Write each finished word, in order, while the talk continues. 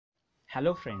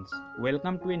Hello friends,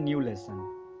 welcome to a new lesson.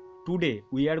 Today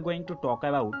we are going to talk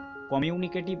about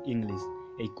Communicative English.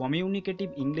 এই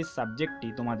Communicative English সাবজেক্টটি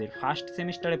তোমাদের first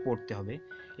সেমিস্টারে পড়তে হবে।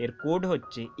 এর code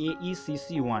হচ্ছে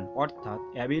AECC-1 অর্থাৎ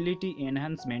Ability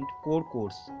Enhancement Core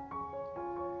Course।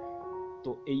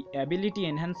 তো এই Ability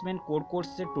Enhancement Core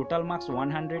কোর্সের টোটাল মার্কস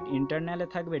 100, ইন্টারনালে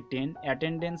থাকবে 10,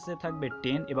 অ্যাটেন্ডেন্সে থাকবে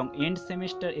 10 এবং এন্ড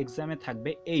সেমিস্টার এক্সামে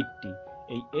থাকবে 80।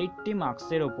 এই 80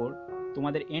 মার্কসের ওপর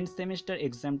তোমাদের এন্ড সেমিস্টার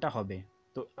এক্সামটা হবে।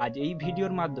 তো আজ এই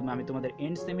ভিডিওর মাধ্যমে আমি তোমাদের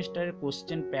এন্ড সেমিস্টারের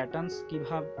কোশ্চেন প্যাটার্নস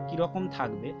কীরকম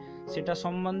থাকবে সেটা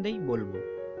সম্বন্ধেই বলবো।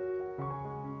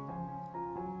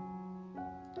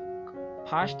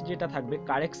 ফার্স্ট যেটা থাকবে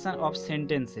কারেকশান অফ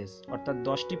সেন্টেন্সেস, অর্থাৎ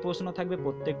 10টি প্রশ্ন থাকবে,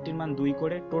 প্রত্যেকটির মান 2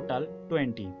 করে, টোটাল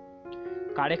 20।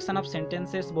 কারেকশান অফ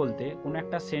সেন্টেন্সেস বলতে কোনো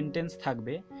একটা সেন্টেন্স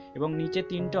থাকবে এবং নিচে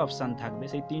 3টে অপশান থাকবে।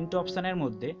 সেই 3টে অপশানের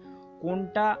মধ্যে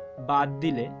কোনটা বাদ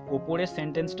দিলে ওপরের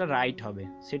সেন্টেন্সটা রাইট হবে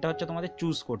সেটা হচ্ছে তোমাদের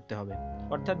চুজ করতে হবে,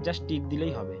 অর্থাৎ জাস্ট টিক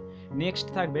দিলেই হবে। নেক্সট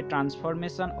থাকবে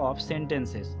ট্রান্সফরমেশন অফ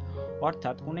সেন্টেন্সেস,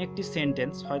 অর্থাৎ কোনো একটি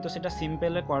সেন্টেন্স হয়তো সেটা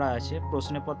সিম্পলে করা আছে,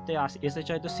 প্রশ্নপত্রে এসেছে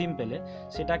হয়তো সিম্পলে,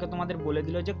 সেটাকে তোমাদের বলে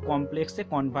দিল যে কমপ্লেক্সে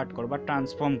কনভার্ট করো বা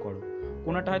ট্রান্সফর্ম করো।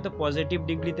 কোনোটা হয়তো পজিটিভ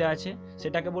ডিগ্রিতে আছে,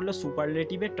 সেটাকে বললো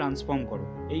সুপারলেটিভে ট্রান্সফর্ম করো।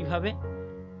 এইভাবে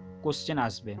কোশ্চেন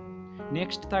আসবে।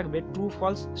 নেক্সট থাকবে true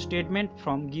false statement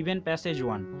from given passage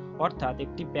 1, অর্থাৎ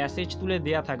একটি প্যাসেজ তুলে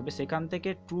দেওয়া থাকবে,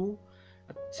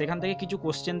 সেখান থেকে কিছু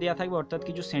কোশ্চেন দেওয়া থাকবে, অর্থাৎ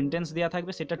কিছু সেন্টেন্স দেওয়া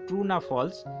থাকবে, সেটা ট্রু না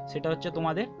ফলস সেটা হচ্ছে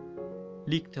তোমাদের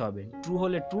লিখতে হবে। ট্রু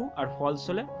হলে ট্রু আর ফলস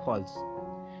হলে ফলস।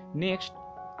 নেক্সট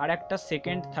আরেকটা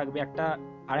সেকেন্ড থাকবে,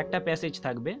 আরেকটা প্যাসেজ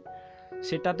থাকবে,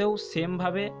 সেটাতেও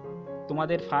সেমভাবে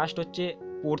তোমাদের ফার্স্ট হচ্ছে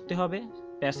পড়তে হবে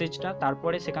প্যাসেজটা,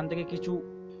 তারপরে সেখান থেকে কিছু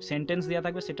সেন্টেন্স দেওয়া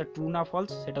থাকবে, সেটা ট্রু না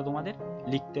ফলস সেটা তোমাদের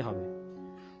লিখতে হবে।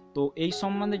 তো এই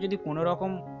সম্বন্ধে যদি কোনো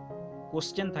রকম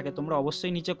কোশ্চেন থাকে তোমরা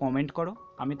অবশ্যই নিচে কমেন্ট করো,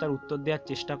 আমি তার উত্তর দেওয়ার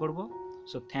চেষ্টা করব।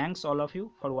 So thanks all of you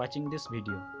for watching this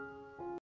video.